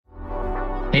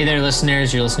Hey there,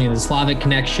 listeners. You're listening to the Slavic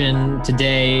Connection.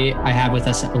 Today, I have with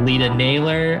us Aliide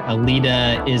Naylor.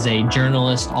 Aliide is a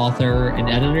journalist, author, and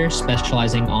editor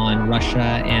specializing on Russia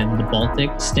and the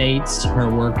Baltic states. Her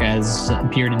work has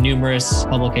appeared in numerous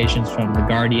publications from The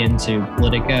Guardian to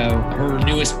Politico. Her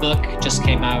newest book just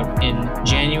came out in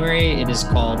January. It is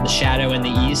called The Shadow in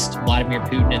the East, Vladimir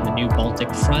Putin and the New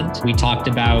Baltic Front. We talked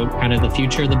about kind of the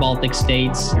future of the Baltic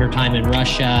states, her time in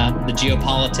Russia, the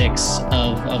geopolitics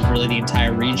of really the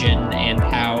entire region, and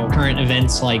how current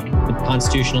events like the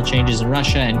constitutional changes in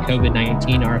Russia and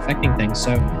COVID-19 are affecting things.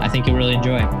 So I think you'll really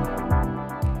enjoy.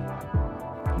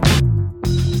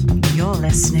 You're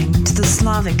listening to the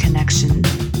Slavic Connection,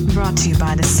 brought to you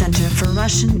by the Center for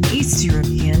Russian, East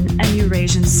European, and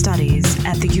Eurasian Studies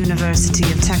at the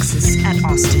University of Texas at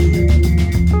Austin.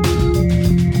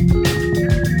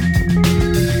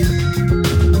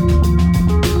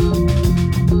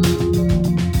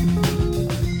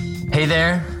 Hey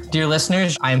there, dear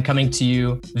listeners. I am coming to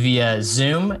you via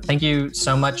Zoom. Thank you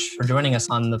so much for joining us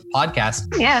on the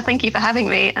podcast. Yeah, thank you for having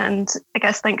me. And I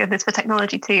guess thank goodness for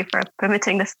technology too, for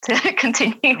permitting this to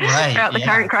continue throughout the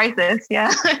current crisis.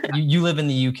 Yeah. You live in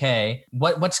the UK.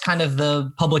 What's kind of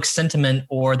the public sentiment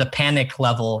or the panic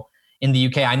level in the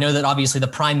UK? I know that obviously the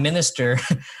Prime Minister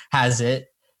has it.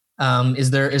 Is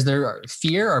there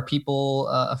fear? Are people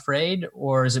afraid?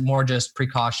 Or is it more just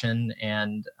precaution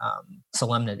and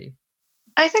solemnity?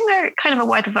 I think there are kind of a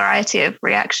wide variety of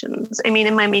reactions. I mean,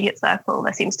 in my immediate circle,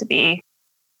 there seem to be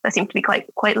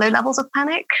quite low levels of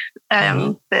panic,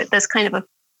 but there's kind of a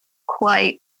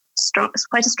quite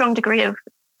a strong degree of,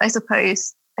 I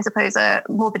suppose, a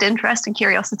morbid interest and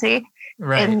curiosity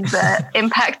in the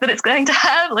impact that it's going to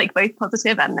have, like both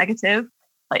positive and negative.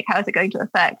 Like, how is it going to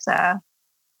affect our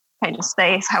kind of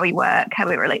space, how we work, how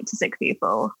we relate to sick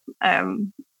people?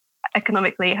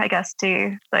 Economically, I guess,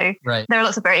 too. So there are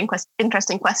lots of very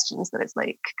interesting questions that it's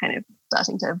like kind of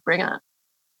starting to bring up.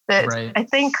 But I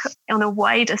think on a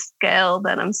wider scale,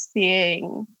 then I'm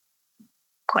seeing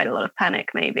quite a lot of panic,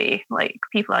 maybe. Like,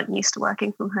 people aren't used to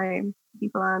working from home.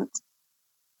 People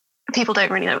don't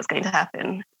really know what's going to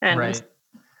happen. And there's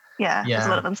a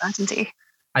lot of uncertainty.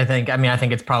 I think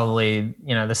it's probably,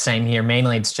 the same here.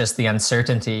 Mainly it's just the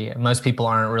uncertainty. Most people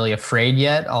aren't really afraid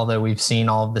yet, although we've seen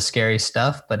all of the scary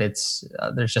stuff, but there's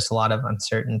just a lot of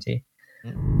uncertainty.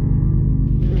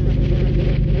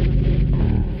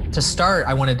 To start,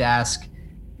 I wanted to ask,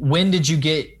 when did you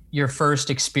get your first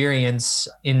experience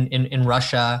in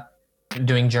Russia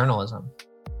doing journalism?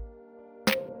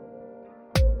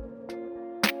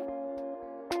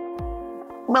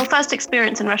 Well, first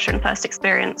experience in Russia and first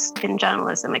experience in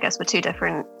journalism, I guess, were two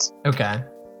different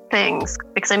things,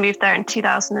 because I moved there in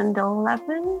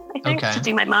 2011, I think, to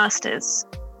do my master's.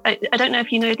 I don't know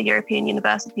if you know the European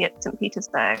University at St.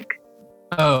 Petersburg.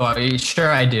 Oh,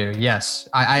 sure I do. Yes.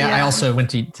 I also went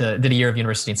did a year of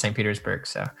university in St. Petersburg.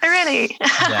 So. Oh, really?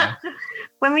 Yeah.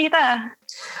 When were you there?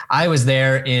 I was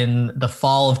there in the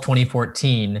fall of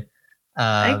 2014,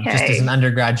 just as an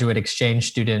undergraduate exchange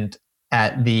student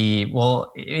at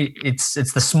it's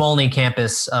the Smolny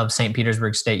campus of St.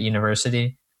 Petersburg State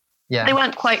University. Yeah. They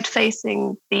weren't quite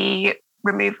facing the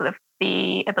removal of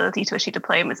the ability to issue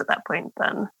diplomas at that point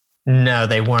then. No,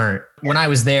 they weren't. When I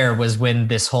was there was when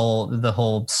the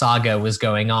whole saga was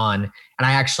going on. And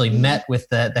I actually met with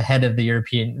the head of the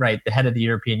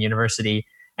European University,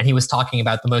 and he was talking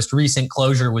about the most recent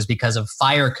closure was because of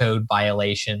fire code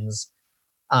violations.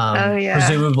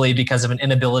 Presumably because of an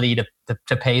inability to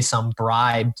pay some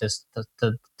bribe to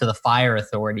the fire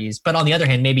authorities. But on the other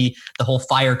hand, maybe the whole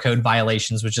fire code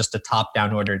violations was just a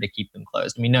top-down order to keep them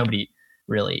closed. I mean, nobody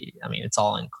really, it's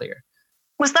all unclear.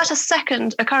 Was that a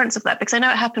second occurrence of that? Because I know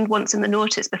it happened once in the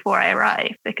noughties before I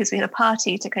arrived, because we had a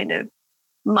party to kind of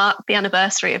mark the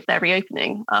anniversary of their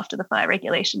reopening after the fire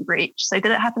regulation breach. So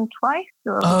did it happen twice?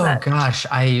 Gosh.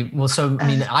 He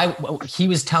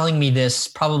was telling me this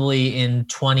probably in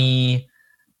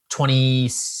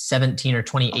 2017 or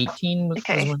 2018 was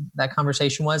when that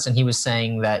conversation was. And he was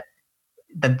saying that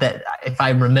if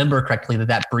I remember correctly,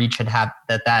 that breach had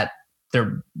happened, that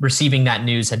they're receiving that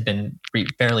news had been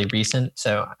fairly recent.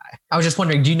 So I was just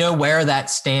wondering, do you know where that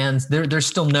stands? There's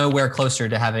still nowhere closer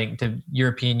to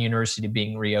European University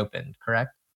being reopened,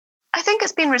 correct? I think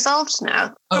it's been resolved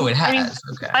now. Oh, it has?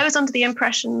 Okay. I was under the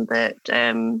impression that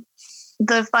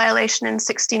the violation in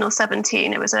 16 or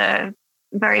 17, it was a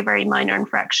very, very minor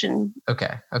infraction.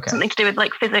 Okay. Something to do with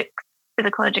like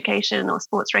physical education or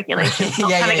sports regulations,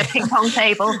 not having a ping pong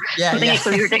table, something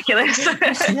equally ridiculous.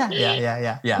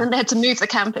 Yeah. And they had to move the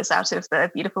campus out of the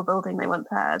beautiful building they once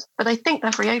had. But I think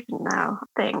they've reopened now.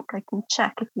 I think I can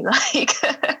check if you like.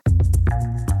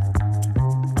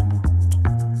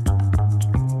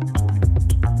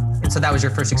 So that was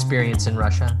your first experience in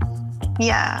Russia?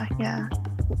 Yeah.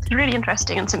 It's really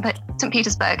interesting. And St.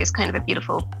 Petersburg is kind of a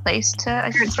beautiful place to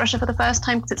experience Russia for the first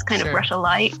time because it's kind of Russia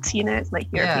light, it's like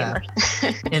European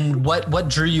Russia. And what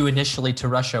drew you initially to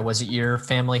Russia? Was it your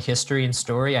family history and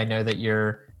story? I know that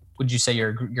would you say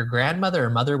your grandmother or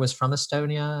mother was from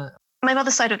Estonia? My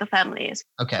mother's side of the family is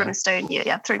from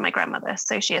Estonia, through my grandmother.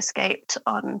 So she escaped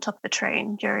on top of the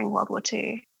train during World War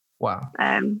II. Wow.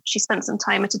 She spent some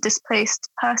time at a displaced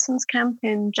persons camp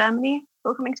in Germany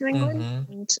before coming to England.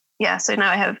 Mm-hmm. And so now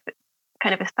I have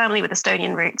kind of a family with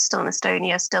Estonian roots, still in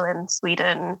Estonia, still in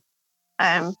Sweden,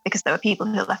 because there were people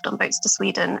who left on boats to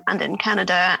Sweden and in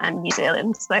Canada and New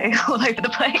Zealand. So all over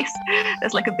the place,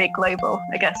 there's like a big global,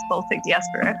 I guess, Baltic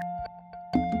diaspora.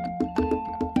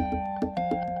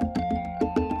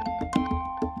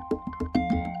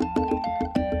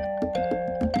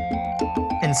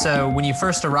 And so when you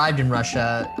first arrived in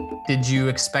Russia, did you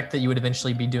expect that you would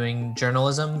eventually be doing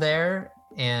journalism there?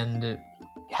 And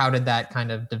how did that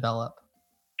kind of develop?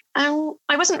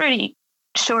 I wasn't really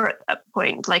sure at that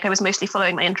point. Like I was mostly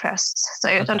following my interests. So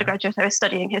at undergraduate, I was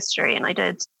studying history and I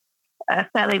did a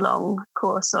fairly long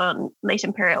course on late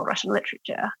imperial Russian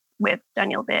literature with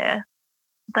Daniel Beer.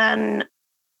 Then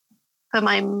for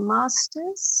my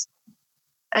master's,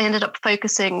 I ended up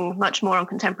focusing much more on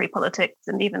contemporary politics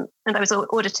and I was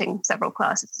auditing several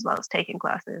classes as well as taking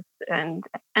classes and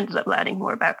ended up learning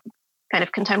more about kind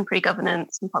of contemporary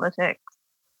governance and politics,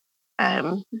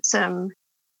 some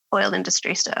oil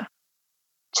industry stuff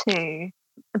too.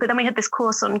 But then we had this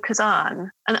course on Kazan.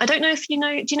 And I don't know if do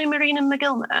you know Marina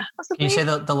Mogilna? Can you say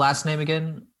the last name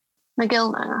again?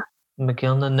 Mogilna.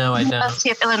 Mogilna? No, I don't.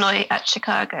 University of Illinois at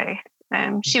Chicago.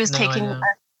 She was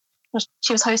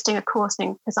she was hosting a course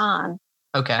in Kazan.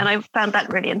 Okay. And I found that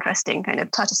really interesting, kind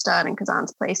of Tatarstan and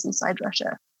Kazan's place inside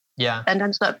Russia. Yeah. And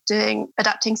ended up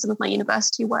adapting some of my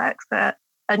university work for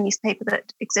a newspaper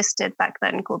that existed back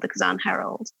then called the Kazan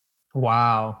Herald.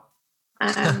 Wow.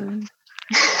 That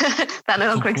no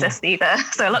longer exists either.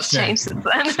 So a lot's changed since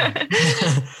then.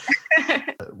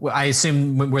 I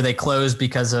assume, were they closed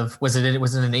because of, was it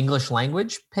an English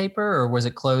language paper or was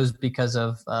it closed because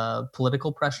of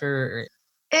political pressure?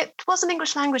 It was an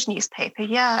English language newspaper,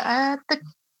 yeah. The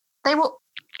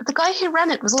guy who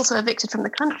ran it was also evicted from the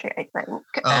country, I think.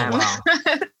 Oh, wow.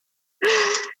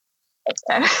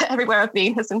 Everywhere I've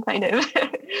been has some kind of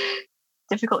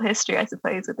difficult history, I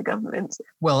suppose, with the government.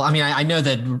 Well, I mean, I know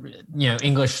that,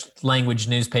 English language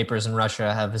newspapers in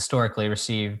Russia have historically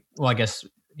received, well, I guess,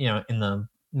 in the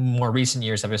more recent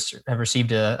years have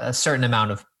received a certain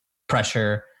amount of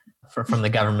pressure from the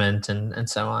government and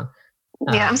so on.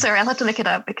 Yeah, I'm sorry, I'll have to look it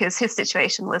up because his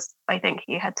situation was, I think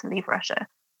he had to leave Russia.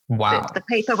 Wow. The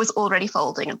paper was already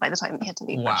folding and by the time he had to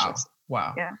leave Russia.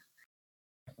 Wow. Yeah.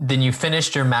 Then you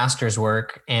finished your master's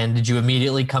work and did you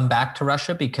immediately come back to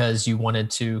Russia because you wanted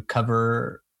to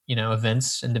cover,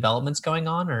 events and developments going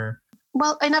on or?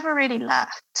 Well, I never really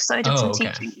left. So I did some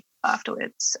teaching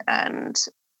afterwards. And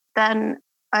then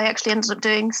I actually ended up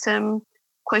doing some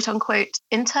quote unquote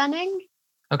interning.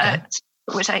 Okay.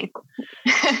 Which at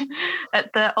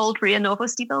the old RIA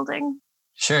Novosti building.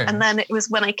 Sure. And then it was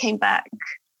when I came back.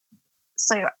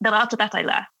 So then after that I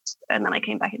left and then I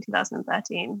came back in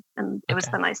 2013 and it was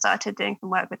then I started doing some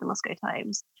work with the Moscow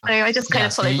Times. So I just kind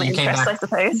of followed my interests, I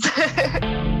suppose.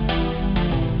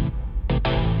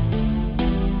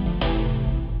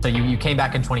 So you came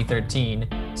back in 2013.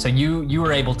 So you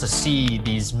were able to see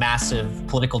these massive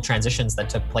political transitions that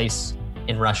took place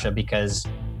in Russia because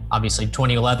obviously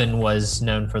 2011 was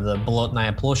known for the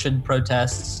Bolotnaya Ploshchad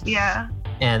protests. Yeah.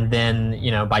 And then,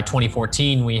 by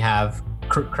 2014, we have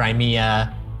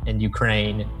Crimea and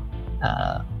Ukraine.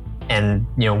 And,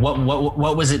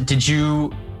 what was it?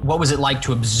 What was it like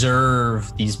to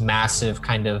observe these massive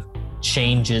kind of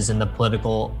changes in the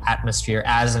political atmosphere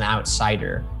as an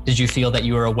outsider? Did you feel that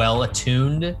you were well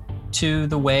attuned to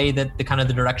the way that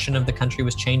the direction of the country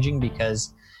was changing?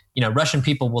 Because, Russian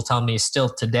people will tell me still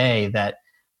today that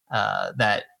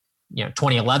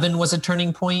 2011 was a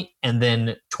turning point, and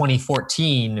then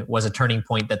 2014 was a turning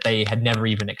point that they had never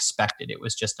even expected. It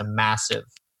was just a massive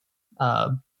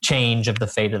change of the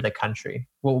fate of the country.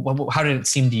 Well, how did it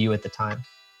seem to you at the time?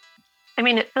 I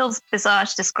mean, it feels bizarre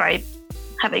to describe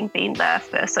having been there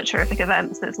for such horrific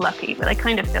events as lucky, but I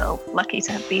kind of feel lucky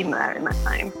to have been there in that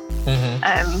time.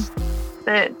 Mm-hmm.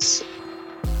 But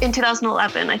in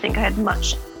 2011, I think I had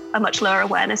a much lower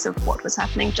awareness of what was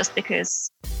happening just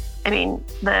because,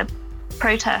 the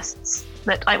protests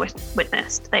that I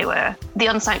witnessed, they were the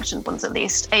unsanctioned ones at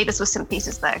least. This was St.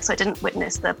 Petersburg, so I didn't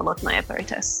witness the Bolotnaya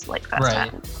protests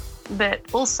firsthand. But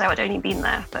also I'd only been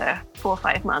there for 4 or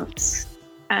 5 months.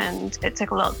 and it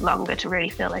took a lot longer to really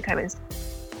feel like I was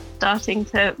starting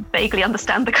to vaguely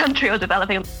understand the country or develop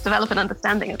an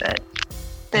understanding of it.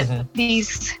 But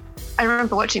I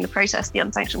remember watching the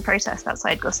unsanctioned protest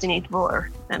outside Gostiny Dvor,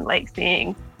 and like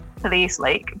seeing police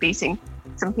like beating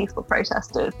some peaceful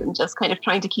protesters and just kind of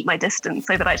trying to keep my distance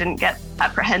so that I didn't get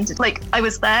apprehended. Like, I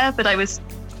was there, but I was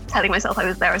telling myself I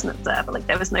was there as an observer. Like,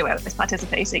 there was no way I was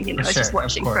participating, I was just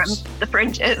watching from the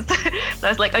fringes. So I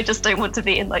was like, I just don't want to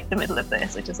be in like the middle of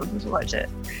this. I just wanted to watch it.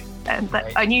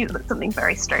 But I knew that something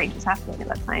very strange was happening at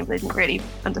that time, but I didn't really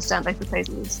understand, I suppose,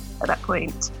 it was at that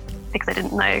point, because I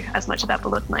didn't know as much about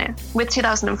Bolotnaya. With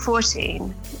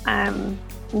 2014,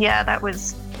 that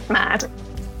was mad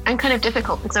and kind of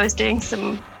difficult, because I was doing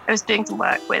some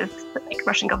work with like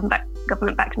Russian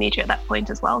government-backed media at that point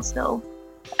as well still.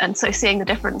 And so seeing the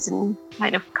difference in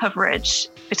kind of coverage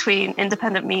between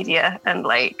independent media and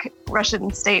like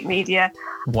Russian state media,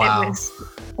 It was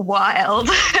wild.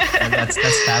 And that's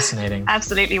fascinating.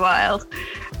 Absolutely wild.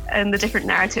 And the different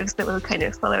narratives that we were kind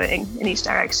of following in each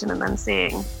direction, and then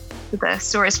seeing the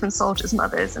stories from soldiers'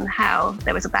 mothers and how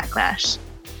there was a backlash.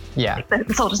 Yeah. Like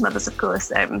the soldiers' mothers, of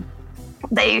course,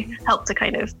 they helped to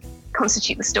kind of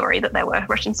constitute the story that there were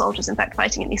Russian soldiers, in fact,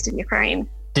 fighting in eastern Ukraine.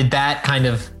 Did that kind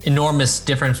of enormous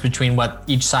difference between what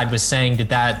each side was saying, did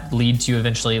that lead to you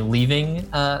eventually leaving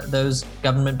those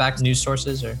government-backed news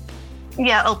sources? Or?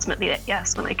 Yeah, ultimately,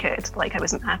 yes, when I could. Like, I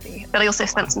wasn't happy. But I also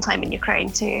spent some time in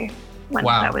Ukraine too, when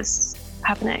that was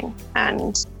happening.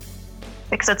 And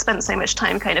because I'd spent so much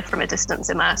time kind of from a distance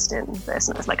immersed in this,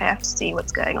 and I was like, I have to see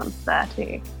what's going on there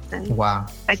too. And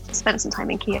I spent some time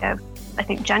in Kiev, I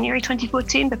think January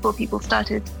 2014, before people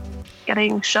started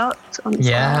getting shot on the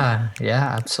Yeah,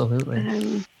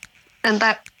 absolutely. And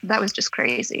that was just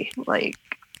crazy. Like,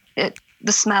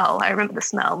 the smell, I remember the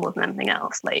smell more than anything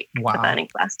else, like the burning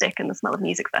plastic and the smell of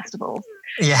music festivals.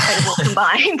 Yeah. Kind of all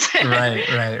combined.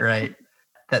 Right.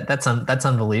 That's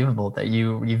unbelievable that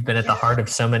you've been at the heart of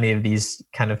so many of these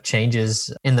kind of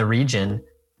changes in the region.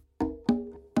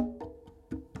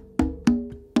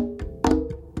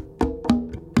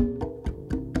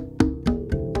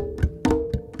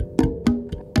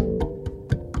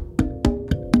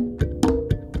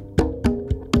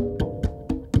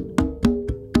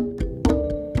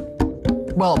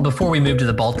 Well, before we move to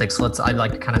the Baltics, I'd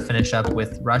like to kind of finish up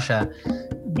with Russia.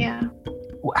 Yeah.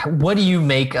 What do you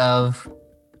make of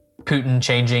Putin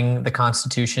changing the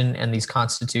constitution and these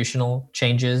constitutional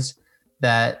changes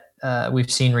that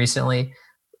we've seen recently?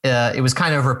 It was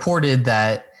kind of reported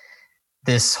that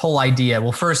this whole idea,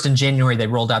 well, first in January, they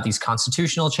rolled out these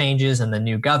constitutional changes and the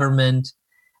new government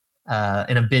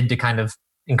in a bid to kind of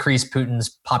increase Putin's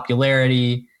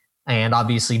popularity. And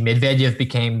obviously Medvedev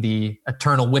became the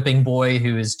eternal whipping boy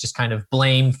who is just kind of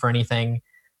blamed for anything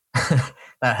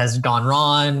that has gone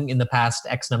wrong in the past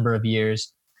X number of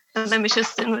years. And then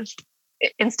Mishustin was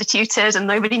instituted and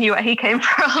nobody knew where he came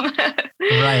from.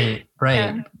 Right.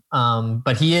 Yeah.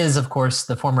 But he is, of course,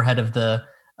 the former head of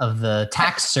the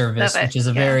tax service, which is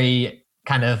a very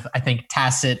kind of, I think,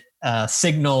 tacit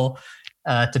signal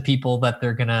to people that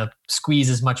they're going to squeeze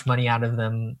as much money out of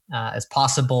them as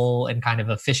possible and kind of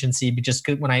efficiency. But just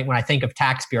when I think of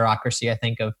tax bureaucracy, I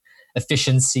think of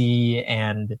efficiency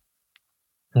and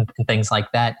things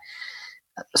like that.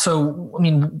 So, I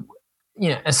mean,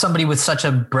 as somebody with such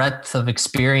a breadth of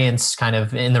experience kind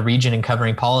of in the region and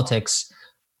covering politics,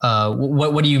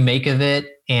 what do you make of it?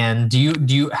 And do you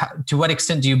to what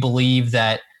extent do you believe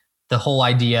that the whole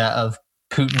idea of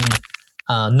Putin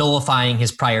nullifying his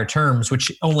prior terms,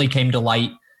 which only came to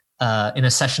light in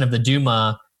a session of the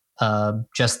Duma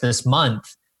just this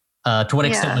month, to what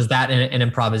extent was that an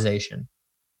improvisation?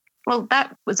 Well,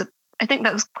 I think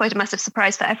that was quite a massive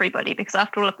surprise for everybody, because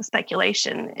after all of the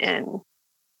speculation in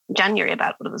January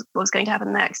about what was going to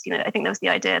happen next, I think there was the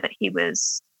idea that he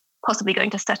was possibly going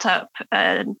to set up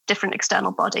a different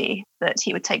external body that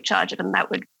he would take charge of, and that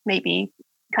would maybe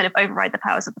kind of override the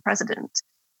powers of the president.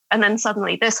 And then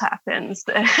suddenly this happens.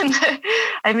 And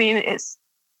I mean, it's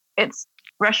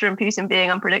Russia and Putin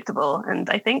being unpredictable. And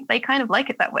I think they kind of like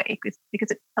it that way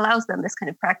because it allows them this kind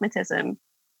of pragmatism,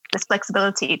 this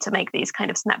flexibility to make these kind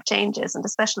of snap changes. And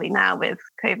especially now with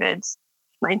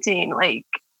COVID-19, like,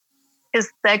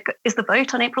 is the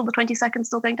vote on April the 22nd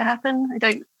still going to happen? I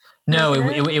don't. No,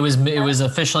 it was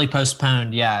officially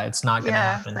postponed. Yeah, it's not going to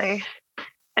happen. So,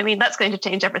 I mean, that's going to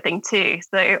change everything too.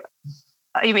 So,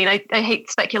 I mean, I hate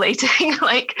speculating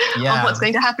on what's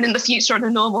going to happen in the future on a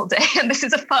normal day, and this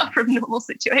is a far from normal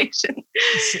situation.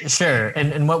 Sure,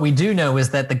 and what we do know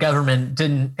is that the government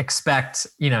didn't expect,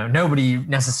 nobody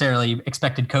necessarily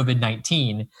expected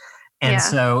COVID-19, and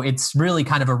so it's really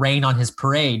kind of a rain on his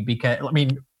parade because, I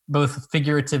mean, both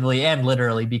figuratively and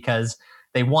literally, because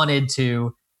they wanted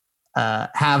to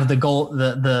have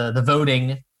the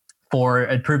voting for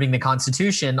approving the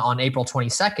Constitution on April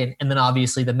 22nd, and then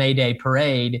obviously the May Day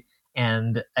parade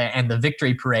and the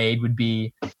victory parade would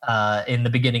be in the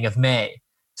beginning of May.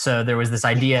 So there was this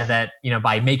idea that,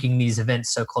 by making these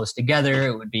events so close together,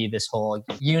 it would be this whole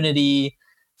unity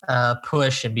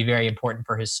push and be very important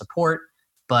for his support.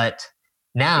 But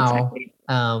now,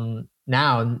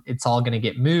 now it's all going to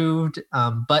get moved.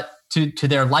 But to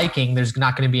their liking, there's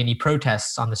not going to be any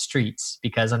protests on the streets,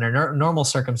 because under normal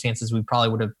circumstances, we probably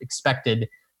would have expected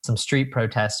some street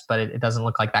protests, but it doesn't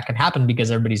look like that can happen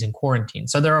because everybody's in quarantine.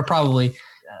 So there are probably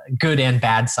good and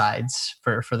bad sides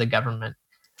for the government.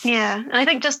 Yeah, and I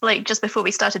think just before we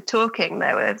started talking,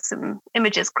 there were some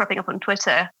images cropping up on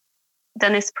Twitter.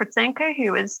 Denis Prudsenko,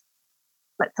 who was,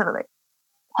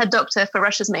 head doctor for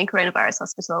Russia's main coronavirus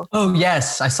hospital. Oh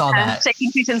yes, I saw that.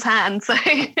 Shaking Putin's hand. So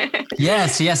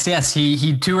yes.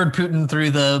 He toured Putin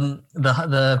through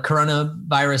the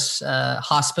coronavirus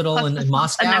hospital in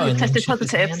Moscow, and now he tested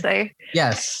positive. So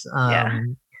yes,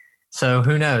 so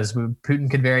who knows? Putin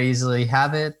could very easily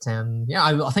have it, and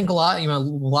I think a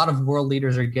lot of world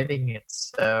leaders are getting it.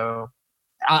 So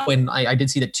when I did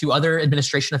see that 2 other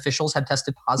administration officials had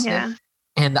tested positive. Yeah.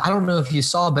 And I don't know if you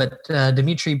saw, but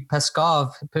Dmitry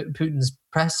Peskov, Putin's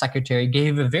press secretary,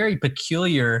 gave a very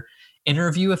peculiar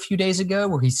interview a few days ago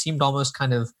where he seemed almost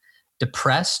kind of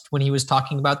depressed when he was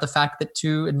talking about the fact that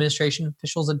 2 administration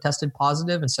officials had tested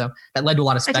positive. And so that led to a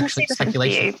lot of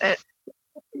speculation.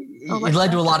 It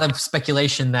led to a lot of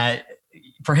speculation that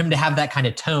for him to have that kind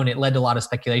of tone, it led to a lot of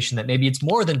speculation that maybe it's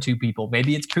more than 2 people.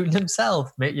 Maybe it's Putin himself,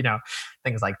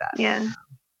 things like that. Yeah.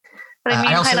 But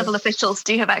high-level officials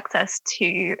do have access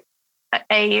to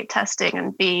A, testing,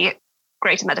 and B,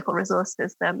 greater medical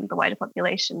resources than the wider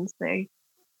population. So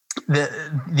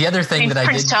the other thing that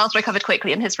Prince Charles recovered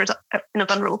quickly in a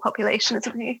vulnerable population,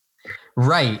 isn't he?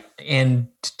 Right. And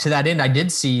to that end, I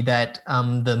did see that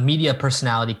the media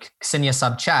personality, Ksenia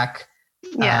Sobchak,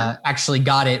 actually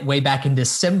got it way back in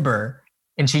December.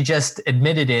 And she just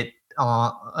admitted it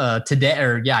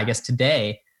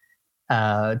today,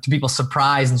 to people's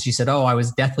surprise. And she said, I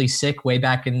was deathly sick way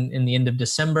back in the end of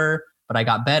December, but I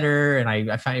got better, and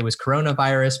I found it was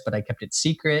coronavirus, but I kept it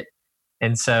secret.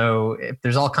 And so if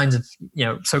there's all kinds of,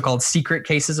 so-called secret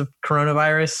cases of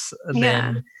coronavirus,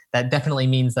 then that definitely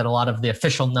means that a lot of the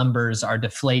official numbers are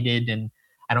deflated. And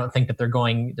I don't think that they're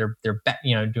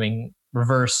doing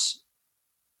reverse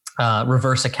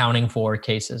accounting for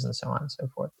cases and so on and so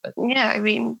forth. But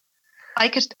I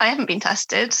haven't been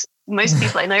tested. Most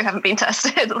people I know haven't been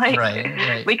tested.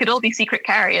 Right. We could all be secret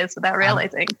carriers without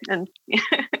realizing.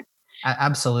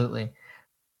 Absolutely.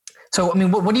 So,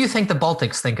 what do you think the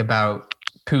Baltics think about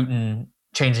Putin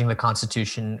changing the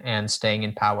constitution and staying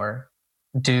in power?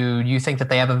 Do you think that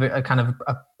they have a kind of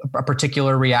a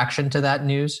particular reaction to that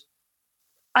news?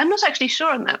 I'm not actually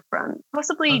sure on that front.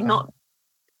 Possibly not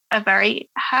a very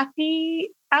happy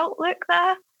outlook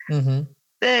there. Mm-hmm.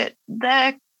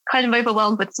 They're kind of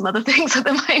overwhelmed with some other things at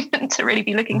the moment to really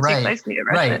be looking too closely at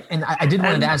Russia. Right. And I did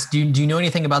want to ask, do you know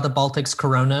anything about the Baltics'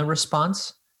 corona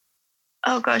response?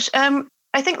 Oh gosh.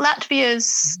 I think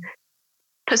Latvia's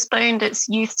postponed its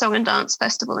Youth Song and Dance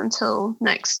Festival until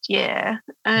next year.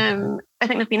 I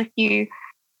think there've been a few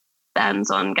bans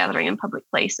on gathering in public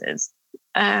places.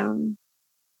 There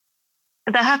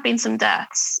have been some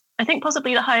deaths. I think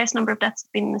possibly the highest number of deaths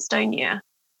have been in Estonia.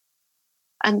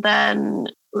 And then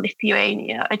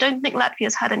Lithuania. I don't think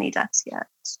Latvia's had any deaths yet.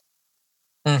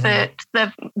 But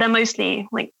they're mostly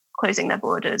closing their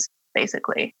borders,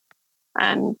 basically.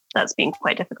 And that's been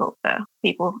quite difficult for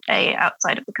people, A,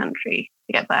 outside of the country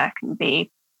to get back, and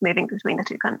B, moving between the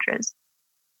 2 countries.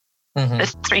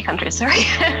 The 3 countries, sorry.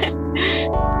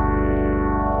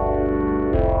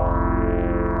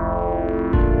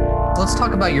 Let's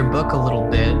talk about your book a little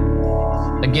bit.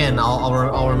 Again,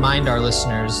 I'll remind our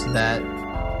listeners that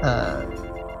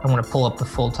I want to pull up the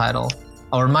full title.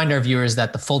 I'll remind our viewers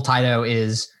that the full title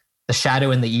is "The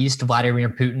Shadow in the East: Vladimir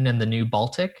Putin and the New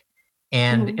Baltic."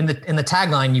 And in the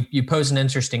tagline, you pose an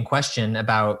interesting question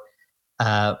about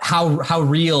how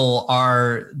real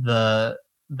are the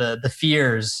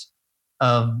fears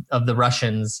of the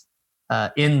Russians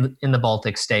in the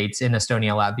Baltic states, in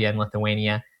Estonia, Latvia, and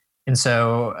Lithuania. And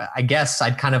so I guess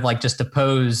I'd kind of like just to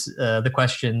pose the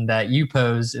question that you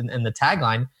pose in the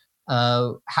tagline.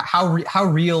 How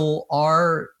real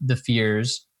are the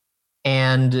fears,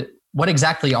 and what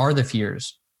exactly are the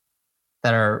fears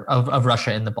that are of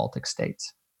Russia in the Baltic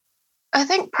states? I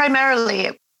think primarily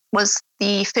it was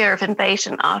the fear of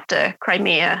invasion after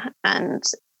Crimea and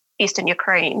Eastern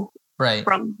Ukraine.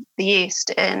 from the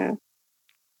East in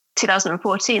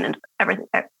 2014 and everything,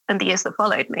 and the years that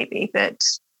followed, maybe. But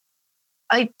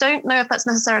I don't know if that's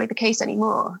necessarily the case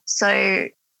anymore. So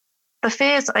the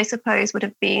fears, I suppose, would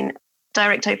have been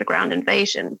direct overground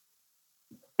invasion,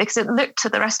 because it looked to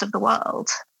the rest of the world,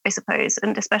 I suppose,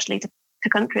 and especially to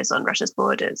countries on Russia's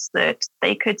borders, that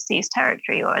they could seize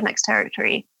territory or annex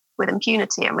territory with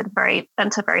impunity and with very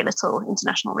little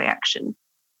international reaction.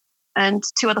 And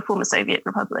to other former Soviet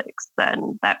republics,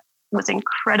 then that was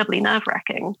incredibly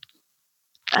nerve-wracking.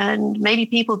 And maybe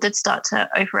people did start to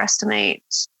overestimate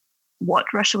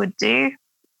what Russia would do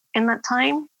in that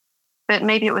time, but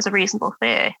maybe it was a reasonable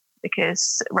fear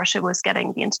because Russia was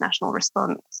getting the international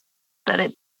response that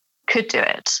it could do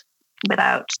it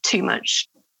without too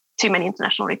many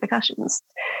international repercussions.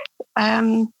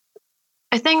 I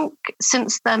think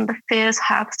since then the fears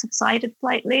have subsided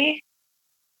slightly.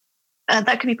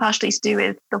 That could be partially to do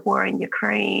with the war in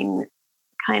Ukraine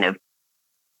kind of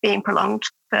being prolonged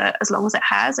for as long as it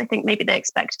has. I think maybe they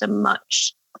expected a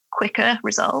much quicker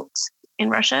result in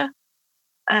Russia,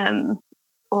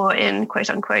 or in quote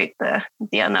unquote the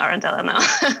DNR and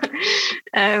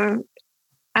LNR,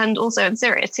 and also in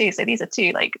Syria too. So these are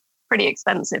two like pretty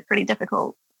expensive, pretty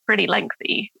difficult, pretty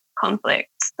lengthy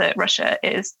conflicts that Russia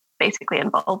is basically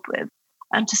involved with.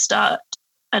 And to start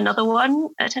another one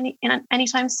at any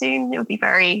time soon, it would be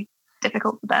very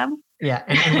difficult for them. Yeah,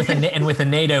 and with a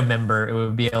NATO member, it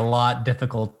would be a lot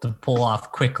difficult to pull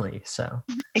off quickly. So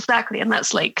exactly, and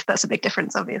that's a big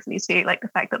difference, obviously, too. Like the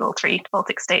fact that all three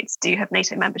Baltic states do have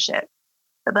NATO membership,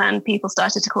 but then people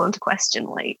started to call into question,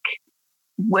 like,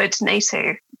 would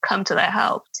NATO come to their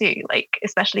help too? Like,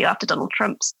 especially after Donald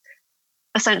Trump's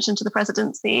ascension to the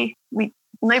presidency,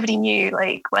 nobody knew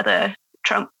like whether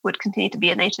Trump would continue to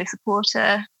be a NATO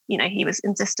supporter. You know, he was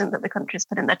insistent that the countries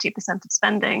put in their 2% of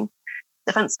spending.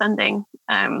 Defense spending.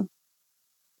 And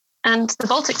the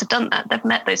Baltics have done that. They've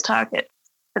met those targets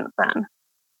since then.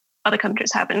 Other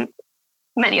countries haven't.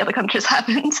 Many other countries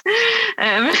haven't.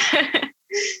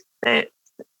 But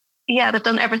yeah, they've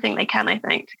done everything they can, I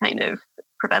think, to kind of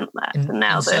prevent that. And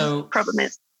now the problem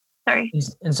is, sorry.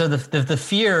 And so the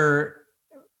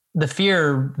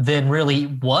fear then really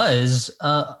was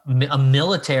a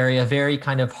military, a very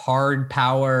kind of hard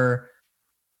power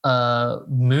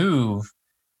move.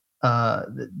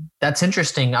 That's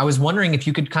interesting. I was wondering if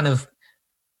you could kind of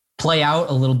play out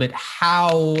a little bit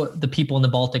how the people in the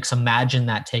Baltics imagine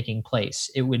that taking place.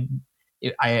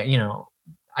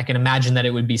 I can imagine that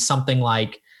it would be something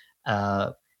like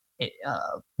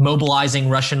mobilizing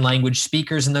Russian language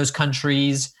speakers in those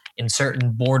countries in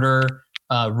certain border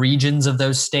regions of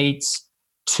those states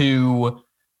to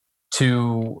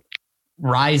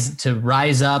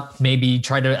rise up, maybe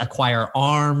try to acquire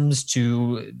arms,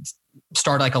 to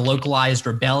start like a localized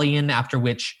rebellion, after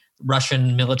which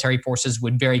Russian military forces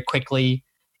would very quickly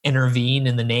intervene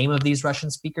in the name of these Russian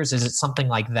speakers. Is it something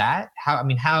like that? How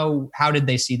did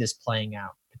they see this playing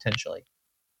out potentially?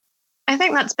 I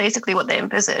think that's basically what they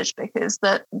envisaged, because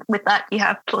with that you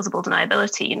have plausible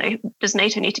deniability. You know, does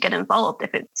NATO need to get involved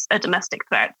if it's a domestic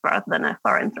threat rather than a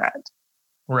foreign threat?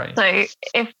 Right. So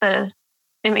if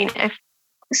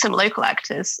some local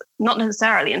actors, not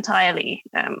necessarily entirely,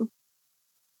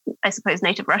 I suppose,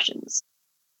 native Russians,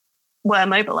 were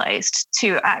mobilized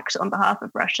to act on behalf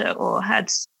of Russia or had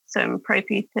some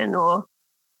pro-Putin or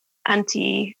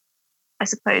anti, I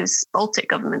suppose, Baltic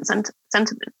government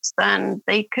sentiments, then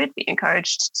they could be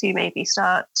encouraged to maybe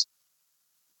start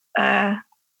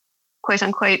quote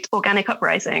unquote organic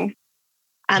uprising.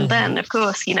 And then, of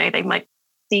course, you know, they might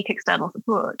seek external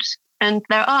support. And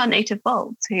there are native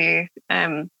Balts who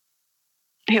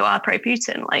are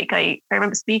pro-Putin. Like I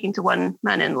remember speaking to one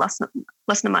man in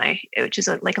Lusnamai, which is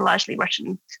a largely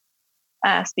Russian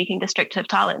speaking district of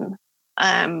Tallinn.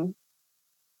 And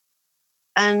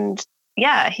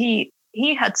yeah, he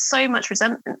had so much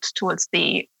resentment towards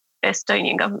the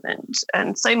Estonian government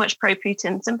and so much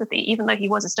pro-Putin sympathy, even though he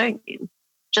was Estonian,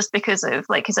 just because of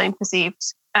like his own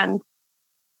perceived and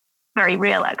very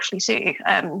real, actually, too,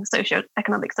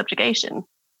 socio-economic subjugation.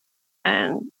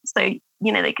 And so,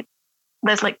 you know,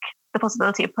 there's like the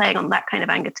possibility of playing on that kind of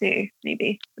anger too,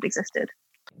 maybe, that existed.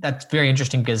 That's very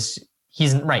interesting because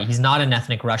he's not an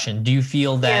ethnic Russian. Do you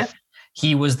feel that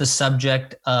he was the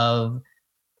subject of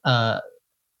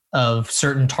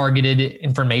certain targeted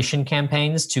information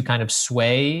campaigns to kind of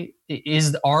sway?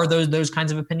 Are those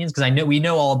kinds of opinions? Because we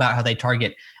know all about how they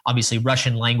target, obviously,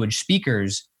 Russian language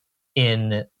speakers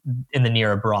in the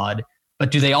near abroad,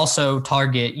 but do they also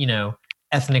target, you know,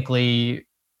 ethnically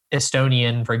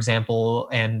Estonian, for example,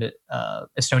 and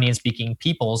Estonian speaking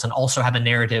peoples, and also have a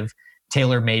narrative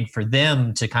tailor-made for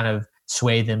them to kind of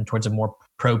sway them towards a more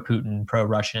pro-Putin,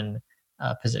 pro-Russian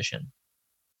position?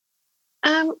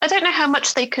 I don't know how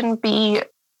much they can be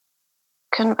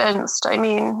convinced. I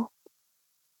mean,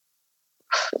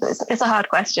 it's a hard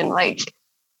question. Like,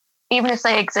 even if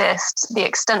they exist, the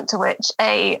extent to which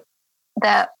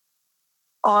they're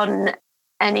on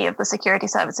any of the security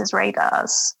services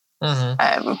radars,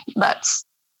 that's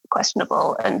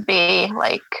questionable. And B,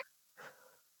 like,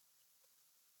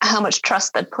 how much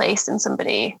trust they'd place in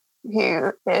somebody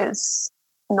who is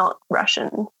not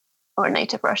Russian or a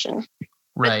native Russian.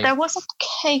 Right. But there was a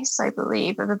case, I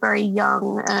believe, of a very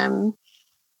young,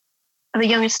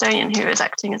 Estonian who was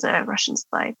acting as a Russian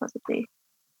spy, possibly.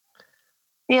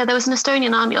 Yeah, there was an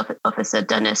Estonian army officer,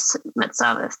 Dennis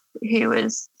Metsavas, who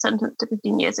was sentenced to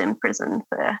 15 years in prison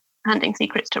for handing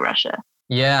secrets to Russia.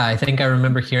 Yeah, I think I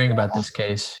remember hearing about this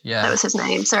case. Yeah, that was his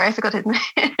name. Sorry, I forgot his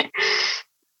name.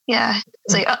 Yeah.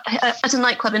 So at a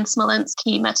nightclub in Smolensk,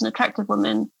 he met an attractive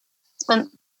woman, spent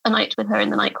a night with her in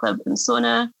the nightclub in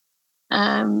sauna.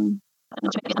 Spent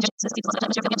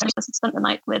the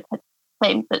night with had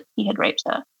claimed that he had raped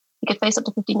her. He could face up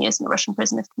to 15 years in a Russian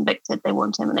prison if convicted. They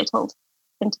warned him and they told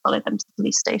him to follow them to the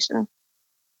police station.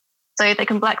 So they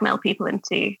can blackmail people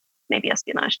into maybe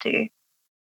espionage too.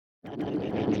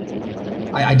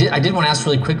 I did want to ask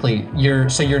really quickly. Your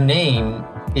name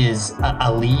is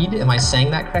Aliide. Am I saying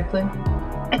that correctly?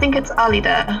 I think it's Aliide.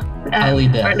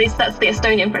 Aliide. Or at least that's the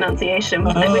Estonian pronunciation,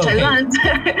 which I learned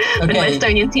when my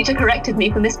Estonian teacher corrected me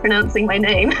for mispronouncing my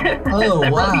name. Oh,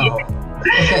 wow.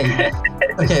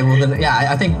 Okay, well then, yeah,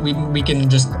 I think we can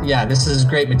just, this is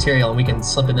great material and we can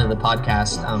slip it into the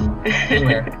podcast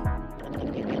anywhere.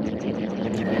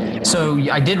 So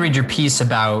I did read your piece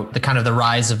about the kind of the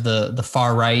rise of the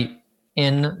far right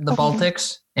in the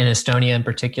Baltics, in Estonia in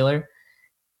particular.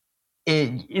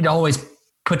 It always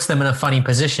puts them in a funny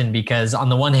position because on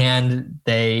the one hand,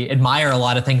 they admire a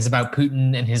lot of things about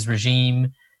Putin and his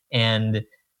regime and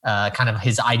kind of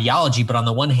his ideology. But on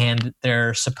the one hand,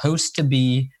 they're supposed to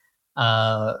be,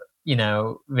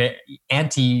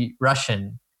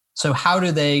 anti-Russian. So how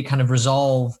do they kind of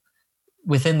resolve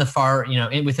within the far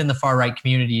right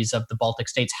communities of the Baltic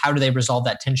states? How do they resolve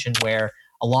that tension where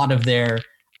a lot of their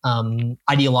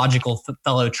ideological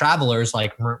fellow travelers,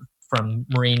 like from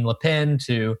Marine Le Pen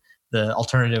to the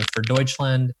Alternative for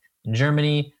Deutschland in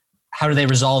Germany, how do they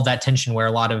resolve that tension where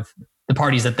a lot of the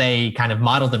parties that they kind of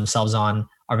model themselves on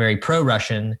are very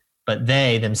pro-Russian, but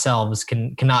they themselves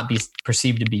cannot be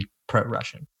perceived to be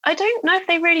pro-Russian? I don't know if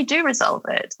they really do resolve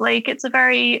it. Like, it's a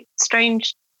very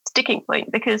strange sticking point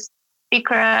because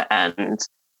IKRA and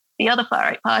the other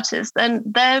far-right parties,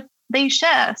 then they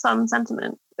share some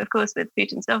sentiment, of course, with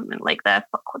Putin's government. Like, they're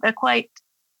quite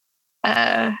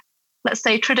let's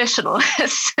say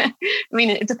traditionalists. I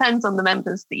mean, it depends on the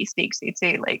members that you speak to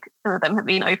too. Like, some of them have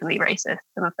been openly racist,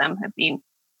 some of them have been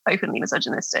openly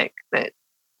misogynistic, but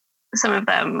some of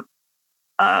the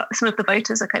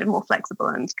voters are kind of more flexible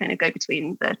and kind of go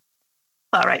between the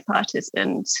far right parties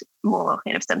and more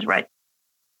kind of center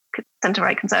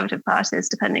right conservative parties,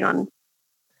 depending on,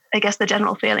 I guess, the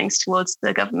general feelings towards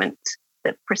the government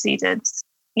that preceded.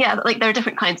 Yeah, like there are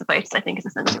different kinds of voters, I think, is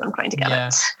essentially what I'm trying to get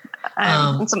at.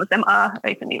 And some of them are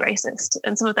openly racist,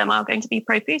 and some of them are going to be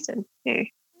pro-Putin too.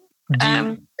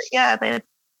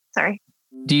 Sorry.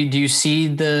 Do you see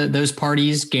those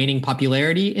parties gaining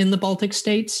popularity in the Baltic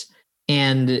states?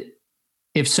 And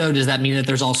if so, does that mean that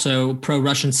there's also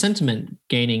pro-Russian sentiment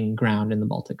gaining ground in the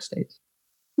Baltic states?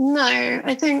 No,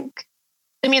 I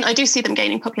do see them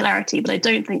gaining popularity, but I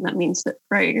don't think that means that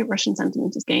pro-Russian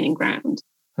sentiment is gaining ground.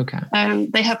 Okay.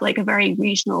 They have like a very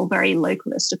regional, very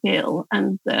localist appeal,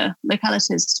 and the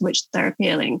localities to which they're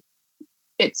appealing,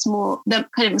 it's more, they're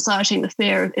kind of massaging the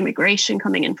fear of immigration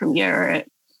coming in from Europe,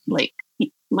 like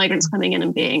migrants coming in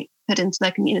and being put into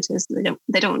their communities.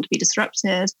 They don't want to be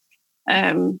disrupted.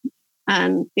 And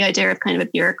the idea of kind of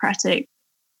a bureaucratic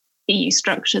EU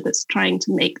structure that's trying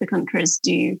to make the countries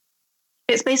do,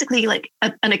 it's basically like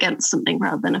an against something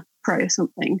rather than a pro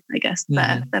something, I guess,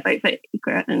 their vote for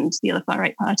IKRA and the other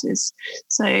far-right parties.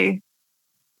 So,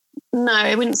 no,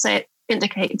 I wouldn't say it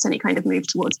indicates any kind of move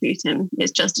towards Putin.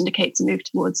 It just indicates a move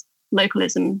towards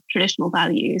localism, traditional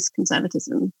values,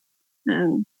 conservatism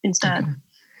instead. Okay.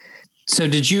 So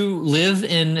did you live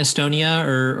in Estonia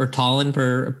or Tallinn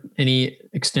for any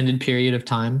extended period of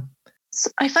time? So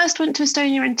I first went to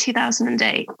Estonia in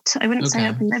 2008. I wouldn't say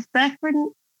I've lived there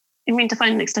to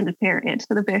find an extended period,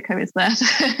 for the Birko is there.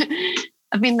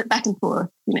 I've been back and forth,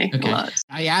 a lot.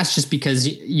 I asked just because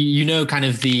you know kind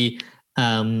of the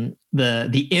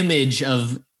image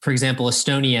of, for example,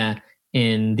 Estonia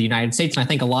in the United States, and I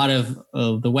think a lot of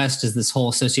the West is this whole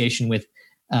association with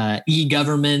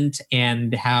e-government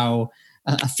and how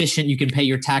efficient you can pay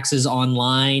your taxes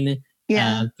online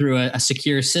through a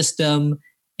secure system.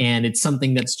 And it's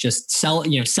something that's just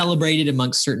celebrated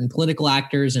amongst certain political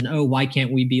actors. And why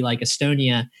can't we be like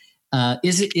Estonia?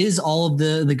 Is all of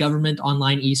the government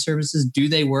online e-services, do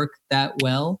they work that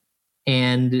well?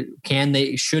 And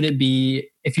should it be,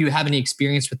 if you have any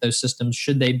experience with those systems,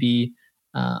 should they be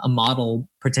a model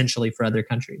potentially for other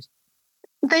countries?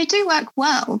 They do work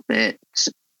well, but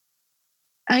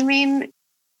I mean,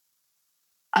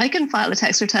 I can file a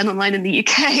tax return online in the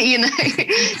UK,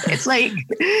 it's like...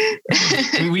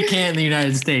 we can't in the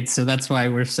United States, so that's why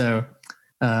we're so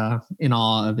in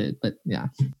awe of it, but yeah.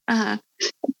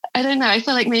 I don't know. I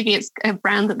feel like maybe it's a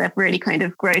brand that they've really kind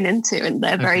of grown into and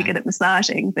they're very good at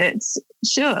massaging. But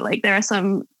sure, like there are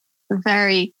some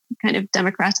very kind of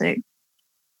democratic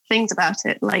things about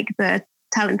it, like the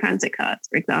Tallinn transit cards,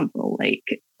 for example. Like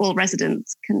all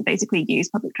residents can basically use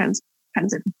public transit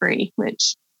for free,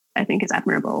 which I think is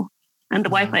admirable. And the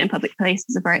Wi-Fi in public places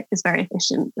is very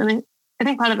efficient. And I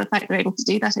think part of the fact they're able to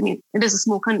do that, I mean, it is a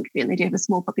small country and they do have a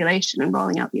small population, and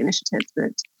rolling out the initiatives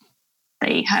that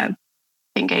they have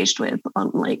engaged with on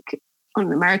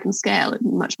an American scale is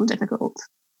much more difficult.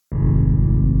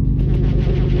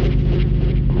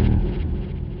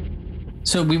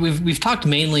 So we've talked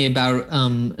mainly about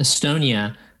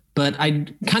Estonia, but I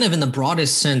kind of in the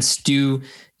broadest sense,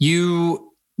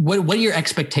 what are your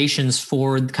expectations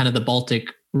for kind of the Baltic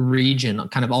region,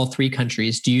 kind of all three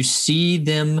countries? Do you see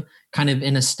them kind of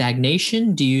in a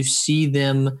stagnation? Do you see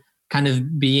them kind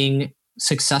of being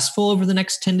successful over the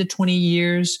next 10 to 20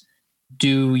 years?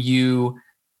 Do you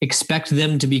expect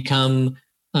them to become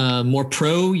more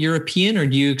pro-European, or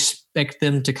do you expect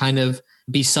them to kind of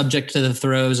be subject to the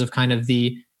throes of kind of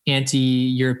the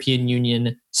anti-European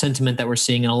Union sentiment that we're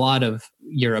seeing in a lot of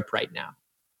Europe right now?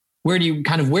 How do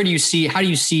you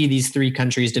see these three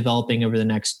countries developing over the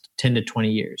next 10 to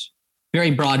 20 years?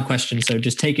 Very broad question, so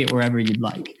just take it wherever you'd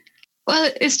like.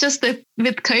 Well, it's just that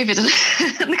with COVID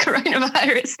and the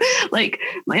coronavirus, like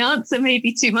my answer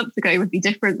maybe 2 months ago would be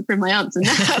different from my answer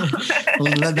now.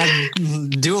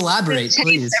 Do elaborate,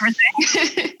 please.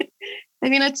 Everything. I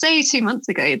mean, I'd say 2 months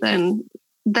ago, then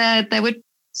there would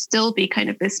still be kind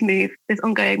of this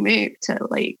ongoing move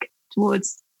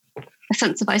towards a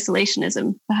sense of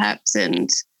isolationism, perhaps, and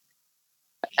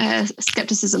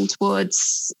skepticism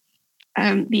towards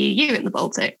the EU in the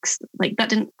Baltics. Like that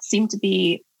didn't seem to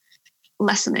be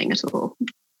lessening at all.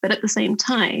 But at the same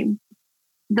time,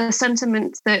 the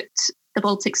sentiment that the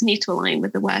Baltics need to align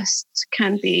with the West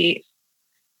can be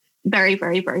very,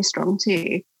 very, very strong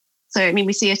too. So, I mean,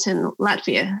 we see it in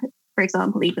Latvia, for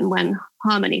example, even when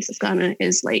Harmony Saskana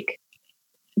is like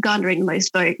garnering the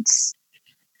most votes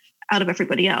out of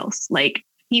everybody else. Like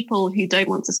people who don't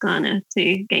want Saskana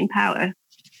to gain power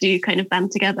do kind of band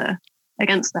together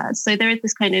against that. So there is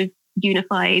this kind of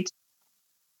unified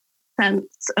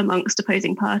sense amongst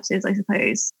opposing parties, I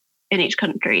suppose, in each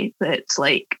country that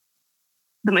like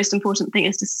the most important thing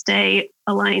is to stay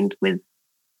aligned with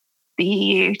the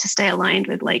EU, to stay aligned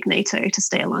with like NATO, to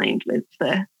stay aligned with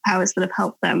the powers that have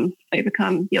helped them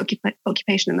overcome the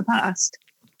occupation in the past.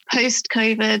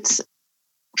 Post-COVID,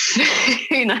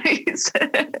 who knows?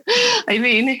 I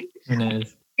mean, who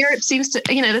knows? Europe seems to,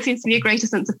 there seems to be a greater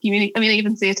sense of community. I mean, I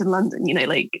even see it in London,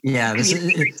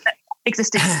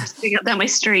 existing up down my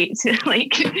street,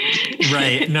 like.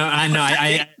 Right. No, I know.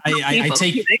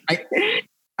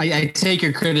 I take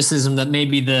your criticism that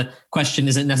maybe the question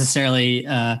isn't necessarily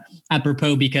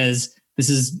apropos because this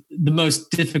is the most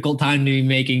difficult time to be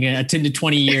making a 10 to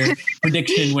 20 year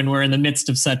prediction when we're in the midst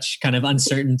of such kind of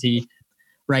uncertainty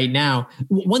right now.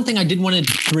 One thing I did want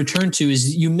to return to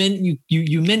is you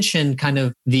mentioned kind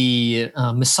of the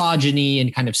misogyny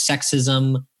and kind of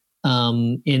sexism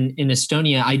in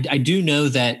Estonia. I do know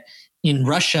that in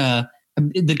Russia,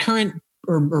 the current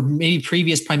or maybe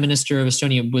previous prime minister of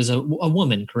Estonia was a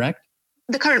woman, correct?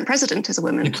 The current president is a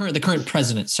woman. The current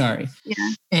president, sorry. Yeah.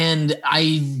 And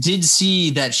I did see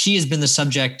that she has been the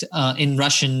subject in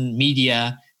Russian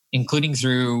media, including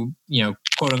through,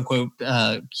 quote unquote,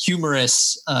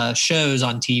 humorous shows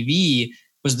on TV,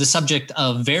 was the subject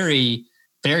of very,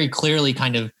 very clearly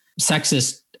kind of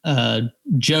sexist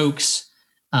jokes.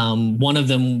 One of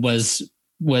them was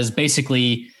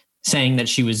basically saying that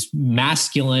she was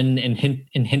masculine and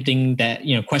hinting that,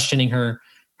 questioning her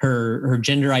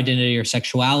gender identity or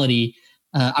sexuality.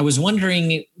 I was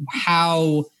wondering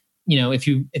how, if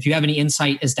you have any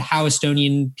insight as to how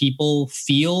Estonian people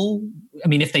feel. I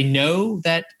mean, if they know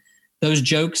that those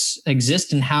jokes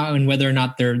exist and whether or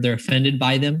not they're offended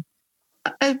by them.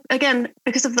 again,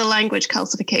 because of the language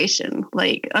calcification,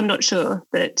 like I'm not sure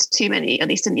that too many, at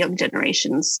least in young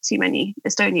generations, too many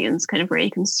Estonians kind of really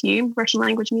consume Russian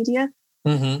language media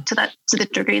to the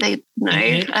degree they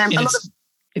know.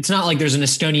 It's not like there's an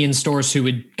Estonian source who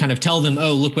would kind of tell them,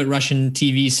 "Oh, look what Russian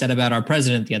TV said about our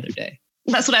president the other day."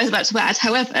 That's what I was about to add.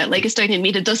 However, like Estonian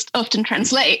media does often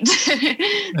translate, so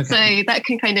that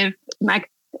can kind of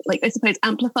I suppose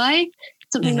amplify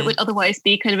something that would otherwise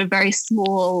be kind of a very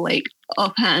small, like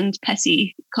offhand,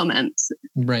 petty comment.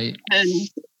 Right. And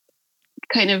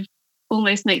kind of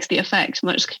almost makes the effect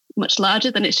much, much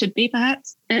larger than it should be,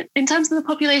 perhaps. In terms of the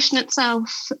population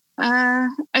itself, I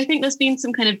think there's been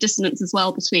some kind of dissonance as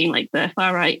well between like the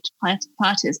far right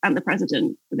parties and the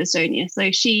president of Estonia.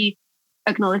 So she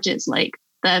acknowledges like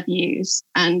their views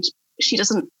and she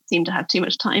doesn't seem to have too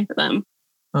much time for them.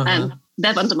 And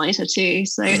they've undermined her too.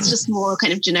 So it's just more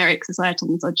kind of generic societal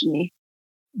misogyny.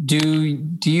 Do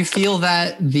you feel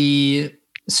that the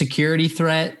security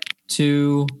threat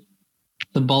to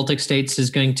the Baltic states is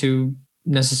going to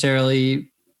necessarily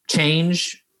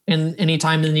change in any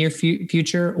time in the near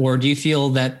future? Or do you feel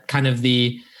that kind of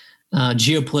the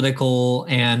geopolitical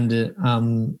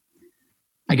and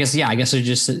I guess I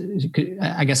should say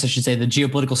the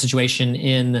geopolitical situation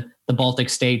in the Baltic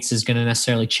states is going to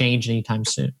necessarily change anytime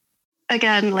soon?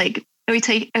 Again, like, are we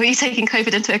taking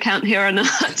COVID into account here or not?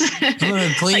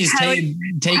 Please take.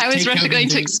 How is Russia going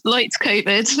to exploit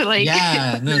COVID?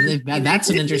 That's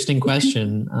an interesting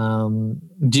question.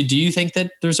 Do you think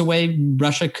that there's a way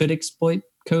Russia could exploit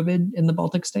COVID in the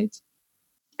Baltic states?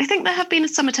 I think there have been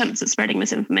some attempts at spreading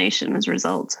misinformation as a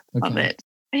result of it.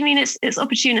 I mean, it's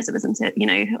opportunism, isn't it? You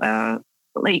know,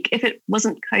 like if it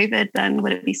wasn't COVID, then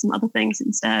would it be some other things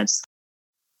instead?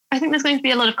 I think there's going to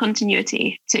be a lot of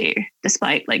continuity too,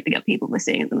 despite like the upheaval we're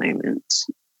seeing at the moment.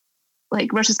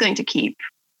 Like Russia's going to keep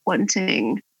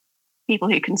wanting people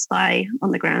who can spy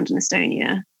on the ground in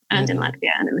Estonia and in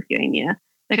Latvia and in Lithuania.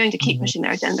 They're going to keep pushing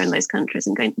their agenda in those countries,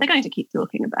 and they're going to keep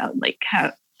talking about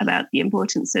about the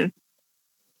importance of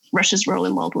Russia's role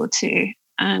in World War II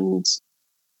and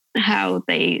how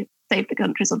they saved the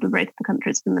countries or liberated the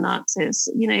countries from the Nazis.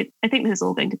 You know, I think there's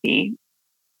going to be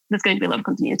a lot of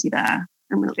continuity there,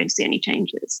 and we're not going to see any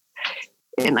changes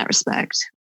in that respect.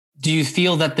 Do you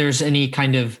feel that there's any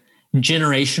kind of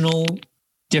generational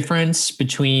difference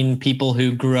between people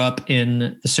who grew up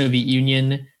in the Soviet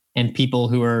Union and people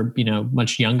who are, you know,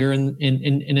 much younger in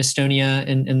Estonia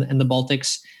and the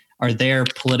Baltics? Are their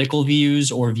political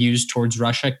views or views towards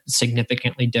Russia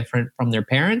significantly different from their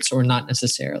parents, or not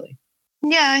necessarily?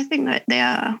 Yeah, I think that they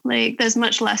are. Like, there's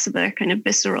much less of a kind of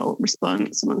visceral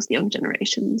response amongst the young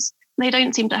generations. They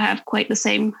don't seem to have quite the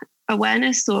same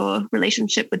awareness or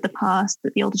relationship with the past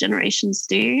that the older generations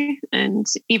do. And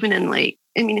even in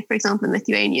for example, in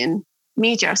Lithuanian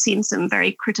media, I've seen some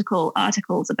very critical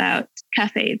articles about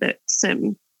cafe that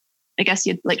I guess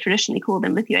you'd like traditionally call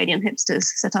them Lithuanian hipsters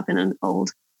set up in an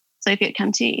old Soviet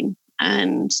canteen.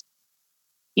 And,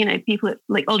 you know, people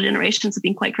like older generations have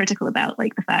been quite critical about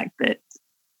like the fact that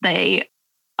they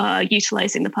are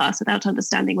utilizing the past without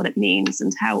understanding what it means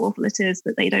and how awful it is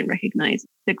that they don't recognize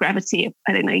the gravity of,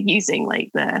 using like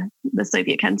the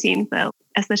Soviet canteen for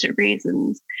aesthetic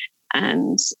reasons.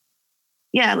 And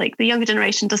yeah, like the younger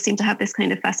generation does seem to have this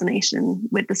kind of fascination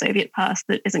with the Soviet past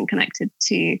that isn't connected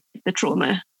to the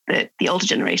trauma that the older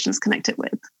generations connect it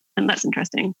with. And that's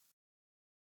interesting.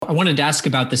 I wanted to ask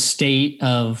about the state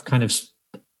of kind of,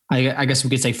 I guess we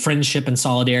could say, friendship and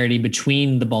solidarity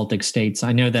between the Baltic states.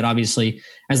 I know that obviously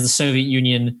as the Soviet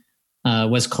Union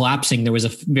was collapsing, there was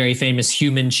a very famous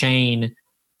human chain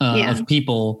of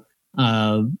people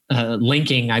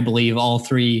linking, I believe, all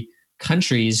three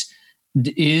countries.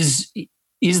 Is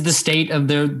the state of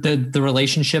the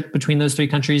relationship between those three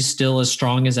countries still as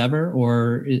strong as ever,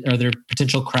 or are there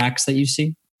potential cracks that you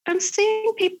see? I'm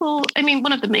seeing people,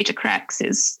 one of the major cracks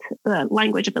is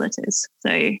language abilities.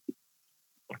 So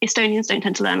Estonians don't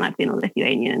tend to learn Latvian or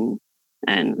Lithuanian,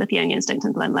 and Lithuanians don't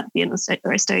tend to learn Latvian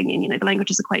or Estonian. You know, the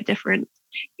languages are quite different,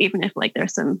 even if like there are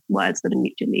some words that are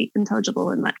mutually intelligible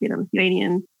in Latvian and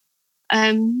Lithuanian.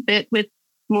 But with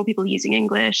more people using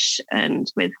English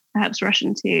and with perhaps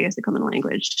Russian too as a common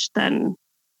language, then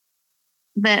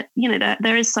there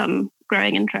is some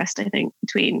growing interest, I think,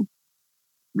 between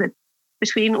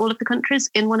all of the countries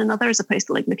in one another, as opposed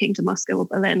to like looking to Moscow or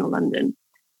Berlin or London.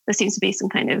 There seems to be some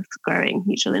kind of growing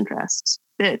mutual interest.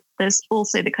 But there's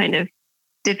also the kind of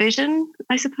division,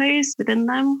 I suppose, within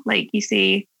them. Like you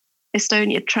see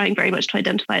Estonia trying very much to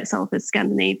identify itself as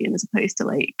Scandinavian as opposed to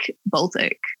like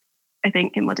Baltic, I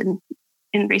think,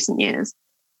 in recent years.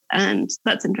 And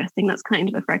that's interesting. That's kind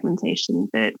of a fragmentation.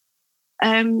 But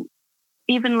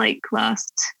even like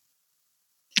last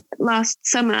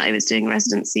summer, I was doing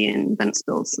residency in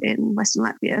Ventspils in Western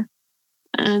Latvia,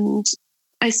 and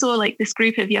I saw like this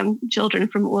group of young children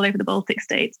from all over the Baltic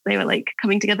states. They were like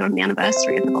coming together on the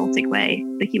anniversary of the Baltic Way,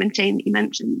 the human chain that you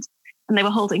mentioned. And they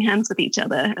were holding hands with each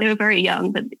other. They were very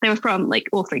young, but they were from like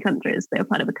all three countries. They were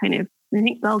part of a kind of, I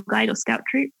think, Girl Guide or Scout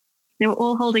troop. They were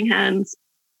all holding hands,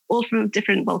 all from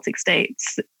different Baltic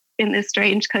states in this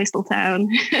strange coastal town.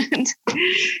 And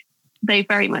they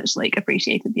very much like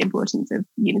appreciated the importance of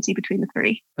unity between the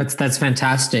three. That's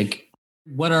fantastic.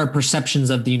 What are perceptions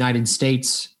of the United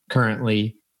States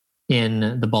currently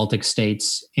in the Baltic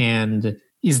states? And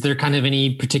is there kind of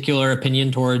any particular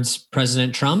opinion towards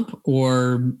President Trump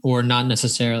or not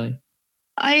necessarily?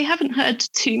 I haven't heard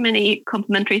too many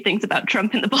complimentary things about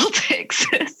Trump in the Baltics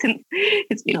since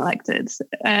he's been elected.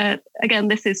 Again,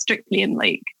 this is strictly in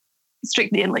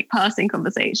passing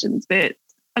conversations, but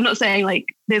I'm not saying like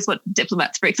this is what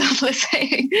diplomats, for example, are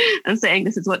saying. I'm saying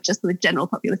this is what just the general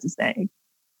populace is saying.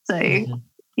 So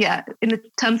yeah, in the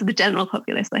terms of the general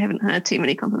populace, I haven't heard too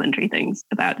many complimentary things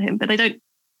about him, but I don't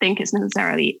think it's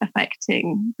necessarily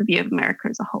affecting the view of America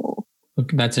as a whole.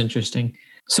 Okay, that's interesting.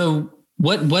 So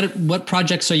what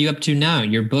projects are you up to now?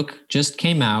 Your book just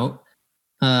came out.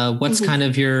 What's kind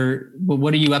of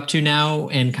what are you up to now?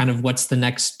 And kind of what's the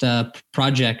next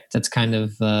project that's kind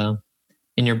of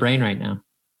in your brain right now?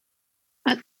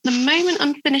 At the moment,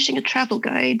 I'm finishing a travel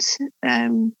guide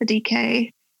for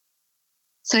DK.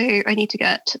 So I need to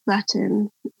get that in,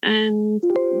 and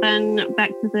then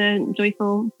back to the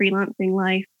joyful freelancing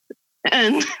life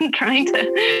and trying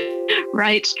to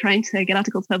write, trying to get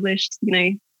articles published,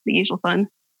 the usual fun.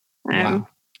 Wow.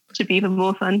 Should be even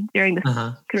more fun during the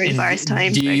coronavirus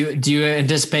time. Do you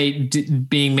anticipate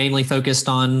being mainly focused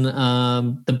on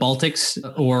the Baltics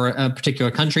or a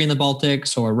particular country in the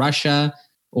Baltics or Russia?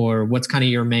 Or what's kind of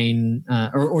your main,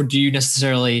 or do you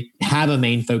necessarily have a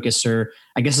main focus? Or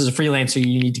I guess as a freelancer,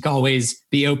 you need to always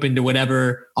be open to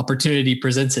whatever opportunity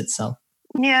presents itself.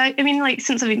 Yeah, I mean, like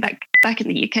since I've been back in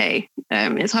the UK,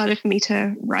 it's harder for me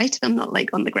to write. I'm not like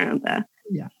on the ground there.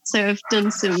 Yeah. So I've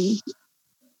done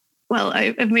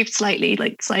I've moved slightly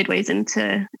like sideways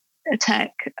into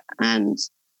tech and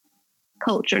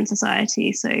culture and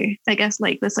society. So I guess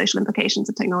like the social implications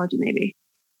of technology, maybe.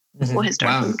 Or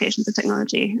historical implications of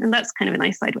technology. And that's kind of a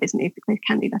nice sideways move because I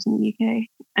can do that in the UK.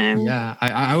 Yeah,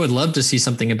 I would love to see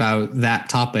something about that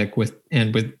topic with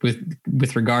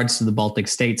regards to the Baltic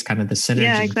states, kind of the synergy.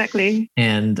 Yeah, exactly.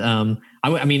 And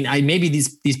I mean, maybe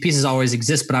these pieces always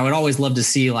exist, but I would always love to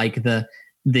see like the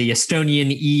Estonian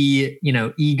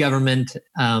e-government,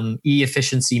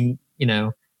 e-efficiency,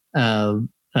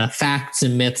 facts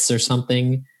and myths or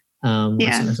something, or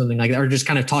something like that, or just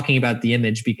kind of talking about the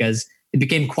image, because it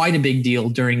became quite a big deal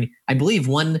during, I believe,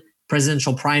 one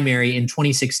presidential primary in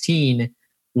 2016,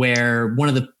 where one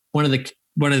of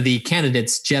the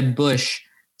candidates, Jeb Bush,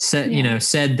 said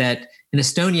that in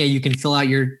Estonia you can fill out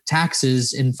your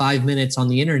taxes in 5 minutes on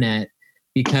the internet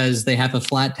because they have a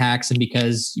flat tax and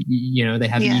because they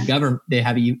have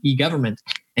e-government.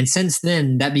 And since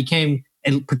then, that became,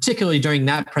 and particularly during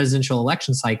that presidential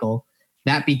election cycle,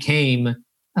 that became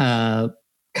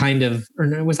kind of, or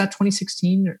no, was that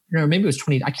 2016? Or no, maybe it was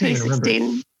 20. I can't even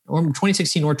remember. Or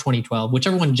 2016 or 2012,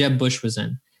 whichever one Jeb Bush was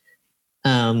in.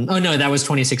 Oh no, that was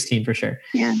 2016 for sure.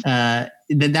 Yeah.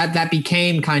 That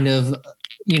became kind of,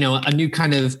 a new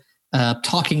kind of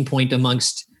talking point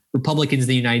amongst Republicans in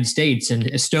the United States, and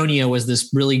Estonia was this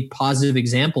really positive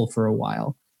example for a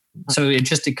while. So it's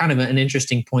just kind of an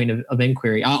interesting point of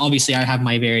inquiry. Obviously, I have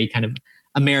my very kind of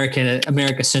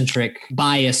America-centric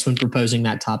bias when proposing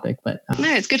that topic, but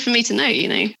no, it's good for me to know.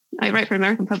 I write for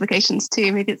American publications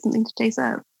too. Maybe it's something to chase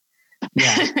up.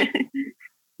 Yeah.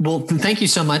 Well, thank you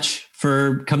so much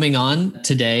for coming on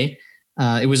today.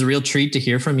 It was a real treat to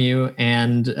hear from you,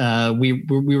 and we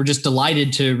were just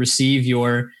delighted to receive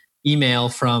your email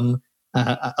from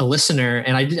a listener.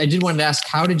 And I did want to ask,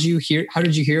 how did you hear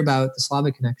about the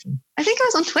Slavic Connection? I think I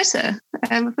was on Twitter.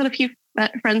 I've got a few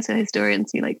friends who are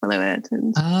historians who follow it.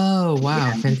 And oh wow,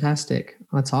 yeah. Fantastic!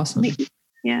 That's awesome.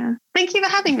 Yeah, thank you for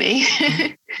having me.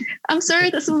 I'm sorry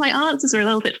that some of my answers are a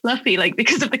little bit fluffy,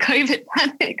 because of the COVID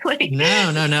panic.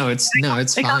 No, it's fine. I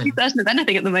can't be certain of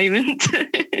anything at the moment.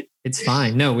 It's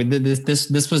fine. No,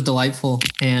 this was delightful,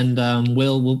 and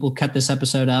we'll cut this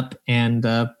episode up and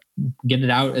get it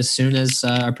out as soon as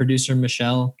our producer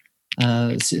Michelle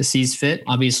sees fit.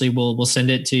 Obviously, we'll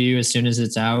send it to you as soon as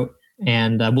it's out,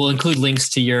 and we'll include links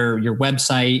to your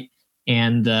website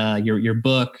and your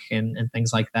book and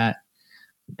things like that.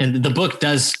 And the book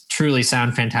does truly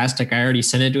sound fantastic. I already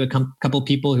sent it to a couple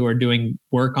people who are doing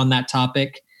work on that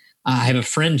topic. I have a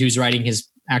friend who's writing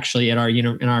actually at our,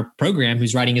 in our program,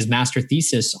 who's writing his master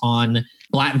thesis on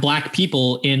black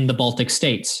people in the Baltic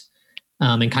states,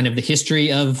 and kind of the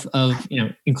history of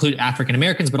include African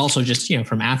Americans, but also just,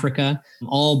 from Africa,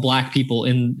 all black people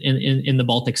in the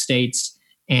Baltic states,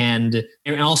 and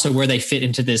also where they fit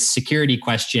into this security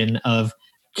question of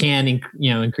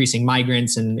increasing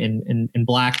migrants and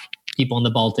black people in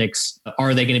the Baltics,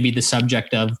 are they going to be the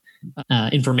subject of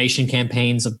information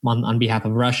campaigns on behalf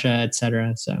of Russia, et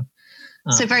cetera?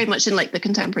 So very much in like the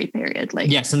contemporary period, like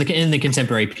yes, in the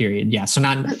contemporary period, yeah. So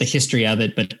not the history of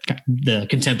it, but the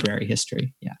contemporary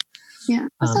history, yeah. Yeah,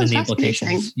 and the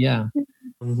implications, yeah.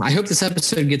 I hope this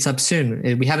episode gets up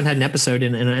soon. We haven't had an episode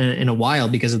in a while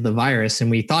because of the virus,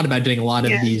 and we thought about doing a lot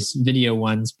of these video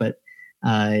ones, but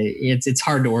it's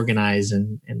hard to organize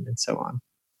and so on.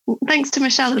 Thanks to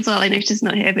Michelle as well. I know she's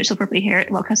not here, but she'll probably hear it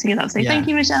while cutting it up. So thank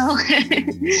you, Michelle.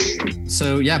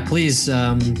 So yeah, please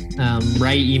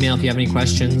write, email if you have any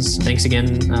questions. Thanks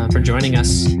again for joining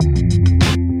us.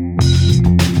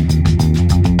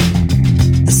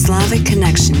 The Slavic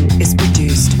Connection is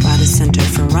produced by the Center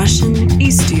for Russian,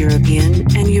 East European,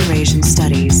 and Eurasian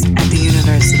Studies at the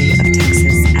University of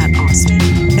Texas at Austin.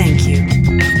 Thank you.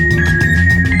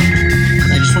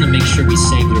 I just want to make sure we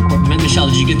save the recording. Michelle,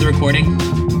 did you get the recording?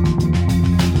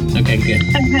 Okay, good.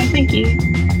 Okay, thank you.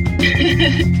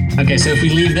 Okay, so if we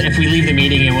leave the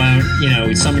meeting, it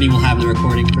won't, somebody will have the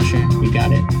recording for sure. We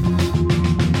got it.